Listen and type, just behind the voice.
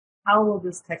how will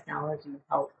this technology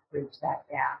help bridge that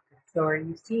gap? So are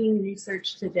you seeing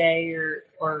research today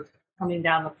or coming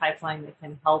down the pipeline that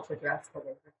can help address the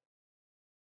labor?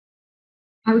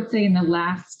 I would say in the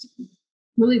last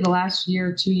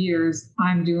year, 2 years,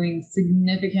 I'm doing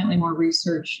significantly more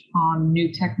research on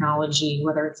new technology,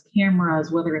 whether it's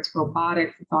cameras, whether it's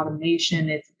robotics, it's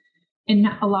automation, and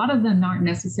a lot of them aren't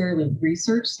necessarily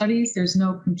research studies. There's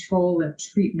no control and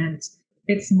treatment.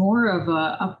 It's more of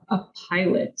a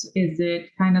pilot. Is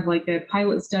it kind of like a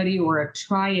pilot study or a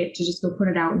try it to just go put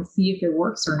it out and see if it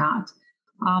works or not?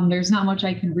 There's not much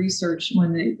I can research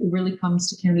when it really comes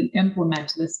to can we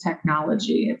implement this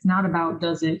technology. It's not about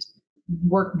does it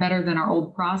work better than our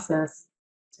old process.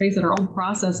 Let's face it, our old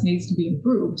process needs to be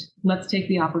improved. Let's take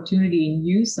the opportunity and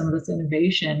use some of this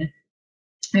innovation.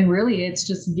 And really, it's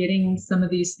just getting some of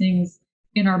these things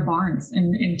in our barns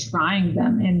and trying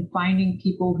them and finding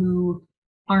people who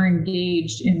are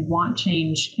engaged and want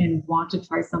change and want to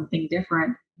try something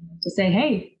different to say,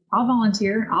 hey, I'll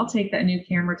volunteer. I'll take that new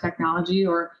camera technology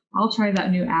or I'll try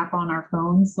that new app on our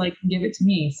phones, like give it to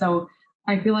me. So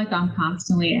I feel like I'm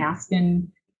constantly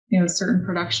asking, certain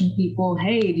production people,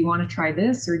 hey, do you want to try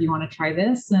this or do you want to try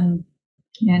this? And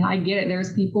I get it.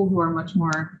 There's people who are much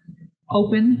more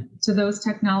open to those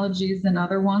technologies than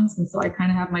other ones. And so I kind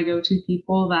of have my go-to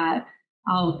people that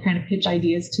I'll kind of pitch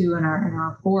ideas to and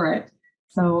are for it.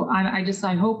 So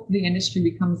I hope the industry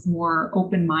becomes more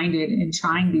open-minded in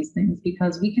trying these things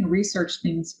because we can research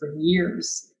things for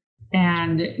years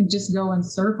and just go in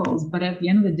circles. But at the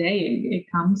end of the day, it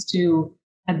comes to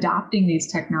adopting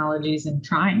these technologies and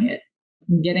trying it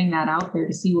and getting that out there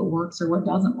to see what works or what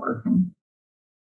doesn't work. And